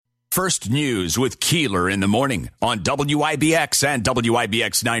First News with Keeler in the morning on WIBX and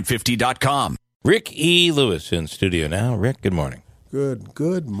WIBX950.com. Rick E. Lewis in studio now. Rick, good morning.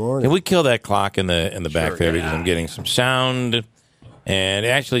 Good morning. Can we kill that clock in the back there because I'm getting some sound? And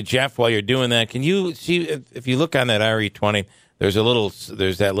actually, Jeff, while you're doing that, can you see if you look on that RE20? There's that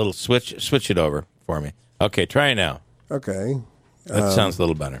little switch. Switch it over for me. Okay, try it now. Okay. That sounds a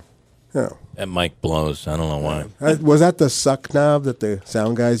little better. Yeah. That mic blows. I don't know why. Was that the suck knob that the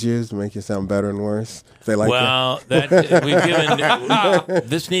sound guys use to make you sound better and worse? If they like we've given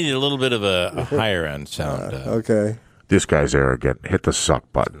this needed a little bit of a higher end sound. Okay. This guy's arrogant. Hit the suck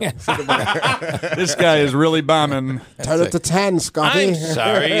button. This guy is really bombing. Turn it to 10, Scotty. I'm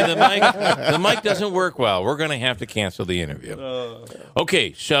sorry, the mic doesn't work well. We're going to have to cancel the interview.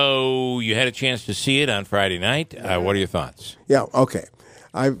 Okay, so you had a chance to see it on Friday night. What are your thoughts? Yeah, okay.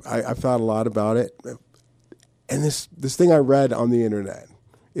 I've thought a lot about it. And this thing I read on the internet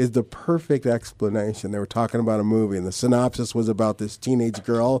is the perfect explanation. They were talking about a movie, and the synopsis was about this teenage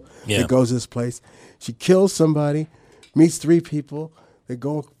girl that goes to this place. She kills somebody, meets three people, they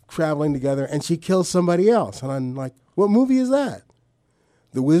go traveling together, and she kills somebody else. And I'm like, what movie is that?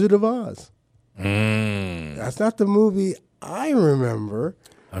 The Wizard of Oz. That's not the movie I remember.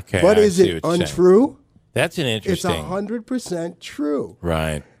 Okay, but is it untrue? That's an interesting. It's 100% true.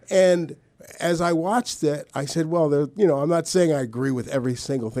 Right. And as I watched it, I said, well, I'm not saying I agree with every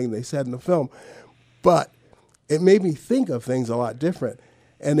single thing they said in the film, but it made me think of things a lot different.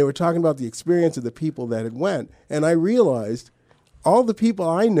 And they were talking about the experience of the people that had went. And I realized all the people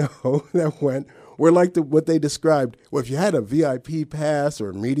I know that went were like what they described. Well, if you had a VIP pass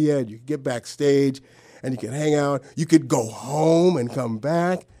or media, you could get backstage and you could hang out. You could go home and come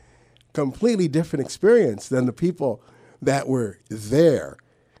back. Completely different experience than the people that were there.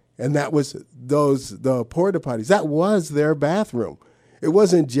 And that was the porta potties. That was their bathroom. It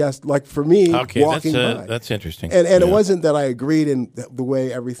wasn't just like for me walking by. That's interesting. And it wasn't that I agreed in the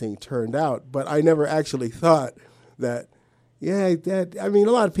way everything turned out, but I never actually thought that. A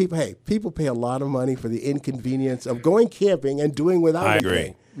lot of people pay a lot of money for the inconvenience of going camping and doing without. I agree.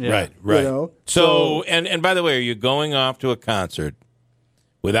 Anything. Yeah. Right. You know? So and by the way, are you going off to a concert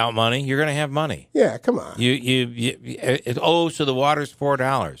without money? You're going to have money. Yeah, come on. So the water's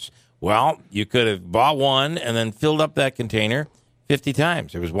 $4. Well, you could have bought one and then filled up that container 50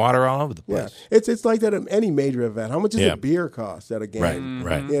 times. There was water all over the place. Yeah. It's like that at any major event. How much does a beer cost at a game?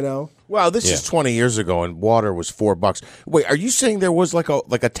 Right. You know? Wow, this is 20 years ago, and water was $4. Wait, are you saying there was like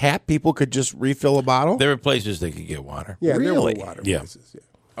a tap people could just refill a bottle? There were places they could get water. Yeah, really? There were water places. Yeah.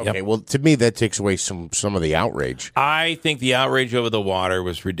 Okay, well, to me, that takes away some of the outrage. I think the outrage over the water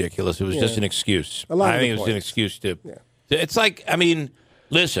was ridiculous. It was just an excuse. I think it was an excuse to. Yeah. It's like,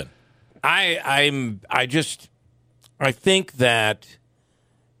 listen, I think that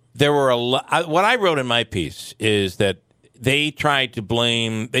there were a lot. What I wrote in my piece is that they tried to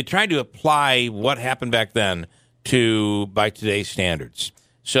apply what happened back then by today's standards.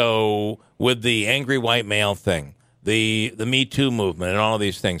 So with the angry white male thing, the Me Too movement and all of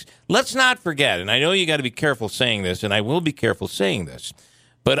these things. Let's not forget, and I know you got to be careful saying this, and I will be careful saying this,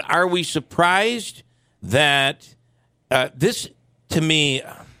 but are we surprised that this, to me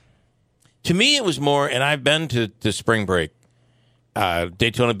it was more, and I've been to spring break,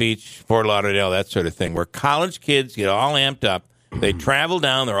 Daytona Beach, Fort Lauderdale, that sort of thing, where college kids get all amped up, they travel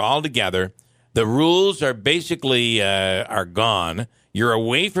down, they're all together, the rules are basically are gone, you're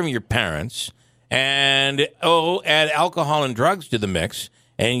away from your parents, and add alcohol and drugs to the mix,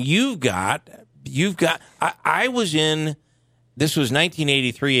 and you've got. I was in. This was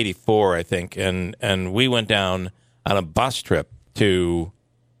 1983, 84, I think, and we went down on a bus trip to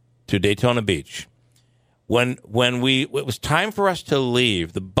Daytona Beach. When it was time for us to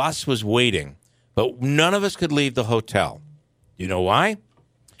leave, the bus was waiting, but none of us could leave the hotel. You know why?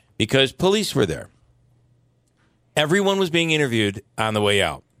 Because police were there. Everyone was being interviewed on the way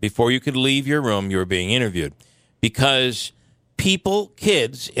out. Before you could leave your room, you were being interviewed because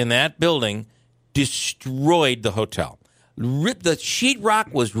kids in that building destroyed the hotel. The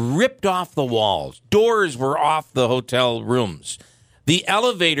sheetrock was ripped off the walls. Doors were off the hotel rooms. The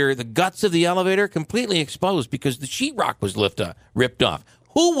elevator, the guts of the elevator, completely exposed because the sheetrock was ripped off.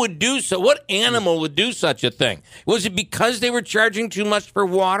 Who would do so? What animal would do such a thing? Was it because they were charging too much for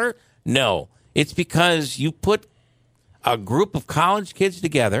water? No. It's because you put a group of college kids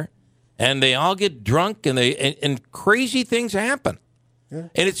together, and they all get drunk, and crazy things happen. Yeah.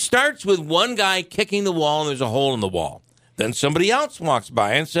 And it starts with one guy kicking the wall, and there's a hole in the wall. Then somebody else walks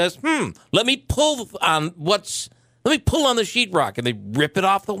by and says, let me pull on the sheetrock, and they rip it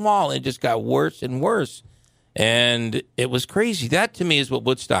off the wall. And it just got worse and worse. And it was crazy. That, to me, is what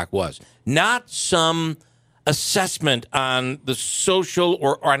Woodstock was. Not some assessment on the social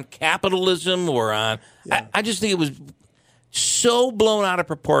or on capitalism or on... I just think it was so blown out of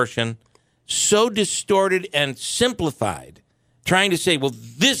proportion, so distorted and simplified, trying to say, well,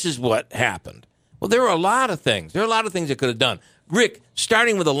 this is what happened. Well, there were a lot of things. There are a lot of things they could have done. Rick,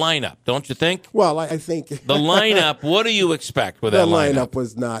 starting with the lineup, don't you think? Well, I think... The lineup, what do you expect with that lineup? The lineup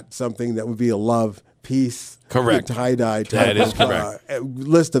was not something that would be a love, peace, correct, tie-dye type of correct.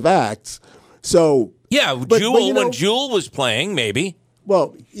 List of acts. So... Yeah, when Jewel was playing, maybe.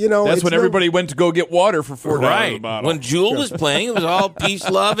 Well, that's when everybody went to go get water for $4 right. a bottle. When Jewel was playing, it was all peace,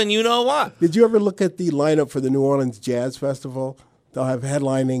 love, and you know what. Did you ever look at the lineup for the New Orleans Jazz Festival? They'll have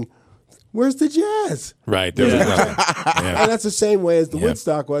headlining, "Where's the jazz?" Right. There was nothing. Yeah. And that's the same way as the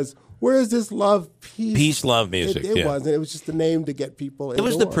Woodstock was. Where is this love, peace, love music? It wasn't. It was just a name to get people. It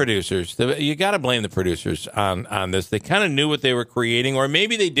was the producers. You got to blame the producers on this. They kind of knew what they were creating, or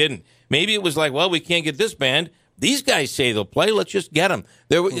maybe they didn't. Maybe it was like, well, we can't get this band. These guys say they'll play. Let's just get them.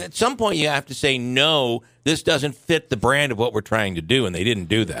 At some point, you have to say, no, this doesn't fit the brand of what we're trying to do, and they didn't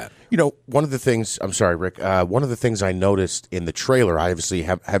do that. One of the things, I'm sorry, Rick, one of the things I noticed in the trailer, I obviously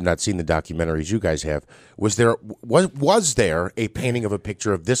have not seen the documentaries you guys have, was there a painting of a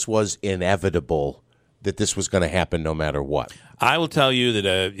picture of this was inevitable, that this was going to happen no matter what? I will tell you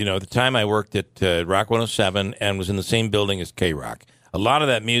that, the time I worked at Rock 107 and was in the same building as K-Rock, a lot of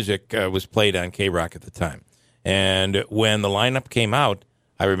that music was played on K-Rock at the time. And when the lineup came out,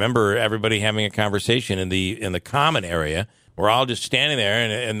 I remember everybody having a conversation in the common area. We're all just standing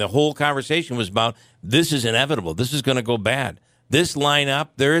there, and the whole conversation was about, this is inevitable. This is going to go bad. This lineup,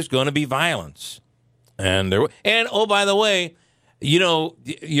 there is going to be violence. And oh, by the way,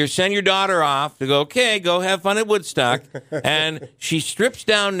 you send your daughter off to go, okay, go have fun at Woodstock, and she strips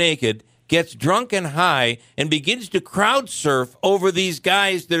down naked, gets drunk and high, and begins to crowd surf over these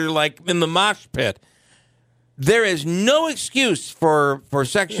guys that are like in the mosh pit. There is no excuse for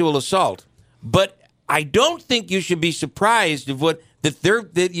sexual assault, but I don't think you should be surprised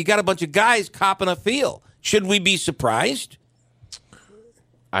that you got a bunch of guys copping a feel. Should we be surprised?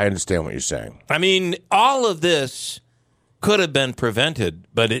 I understand what you're saying. I mean, all of this could have been prevented,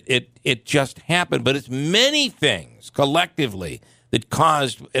 but it just happened. But it's many things collectively that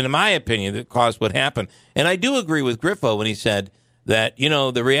caused, in my opinion, that caused what happened. And I do agree with Griffo when he said that,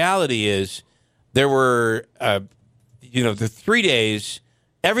 the reality is there were, the 3 days,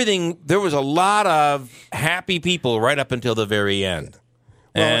 there was a lot of happy people right up until the very end.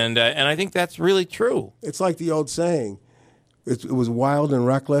 Well, and I think that's really true. It's like the old saying, it was wild and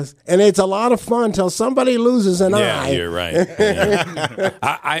reckless, and it's a lot of fun till somebody loses an eye. Yeah, you're right.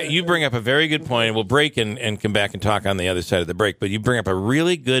 Yeah. You bring up a very good point, and we'll break and come back and talk on the other side of the break, but you bring up a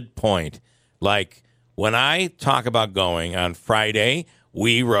really good point. Like, when I talk about going on Friday,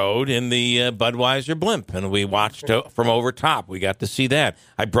 we rode in the Budweiser blimp, and we watched from over top. We got to see that.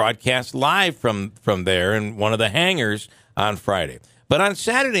 I broadcast live from there in one of the hangars on Friday. But on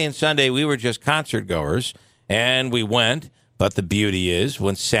Saturday and Sunday, we were just concert goers, and we went. But the beauty is,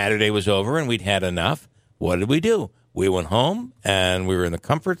 when Saturday was over and we'd had enough, what did we do? We went home, and we were in the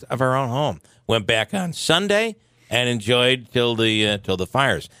comfort of our own home. Went back on Sunday and enjoyed till the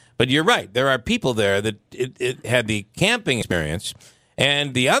fires. But you're right. There are people there that it had the camping experience.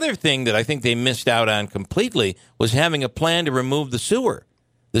 And the other thing that I think they missed out on completely was having a plan to remove the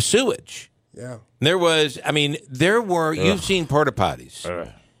sewage. Yeah. There were, you've seen porta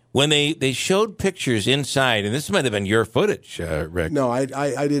potties. When they showed pictures inside, and this might have been your footage, Rick. No, I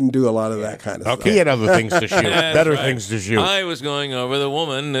didn't do a lot of that kind of stuff. He had other things to shoot, better things to shoot. I was going over the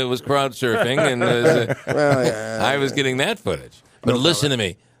woman that was crowd surfing, and I was getting that footage. But listen to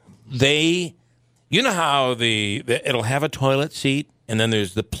me. You know how it'll have a toilet seat, and then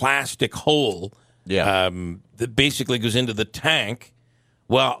there's the plastic hole that basically goes into the tank.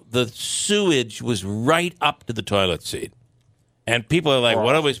 Well, the sewage was right up to the toilet seat. And people are like,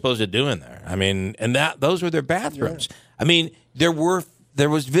 what are we supposed to do in there? I mean, and those were their bathrooms. Yeah. I mean, there was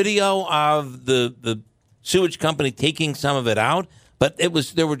video of the sewage company taking some of it out, but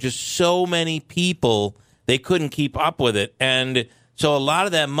there were just so many people, they couldn't keep up with it. And so a lot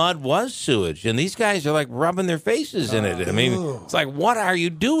of that mud was sewage, and these guys are like rubbing their faces in it. I mean, it's like, what are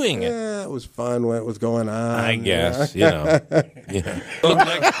you doing? Yeah, it was fun when it was going on. I guess, It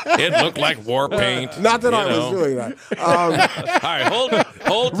looked like war paint. Not that I was doing that. All right, hold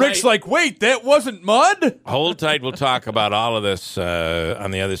tight. Rick's like, wait, that wasn't mud? Hold tight. We'll talk about all of this on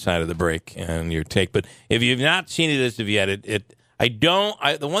the other side of the break and your take. But if you've not seen it as of yet, the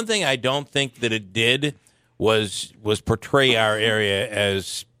one thing I don't think that it did was portray our area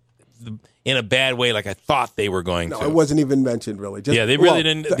as in a bad way like I thought they were going No, to. it wasn't even mentioned, really. Just, Yeah, they really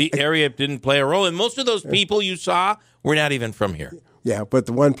didn't. The area didn't play a role, and most of those people you saw were not even from here. Yeah, but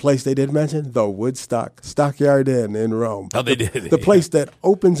the one place they did mention, the Woodstock Stockyard Inn in Rome. Oh, they did. The place that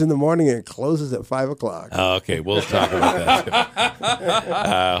opens in the morning and closes at 5 o'clock. Oh, okay, we'll talk about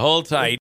that. Hold tight.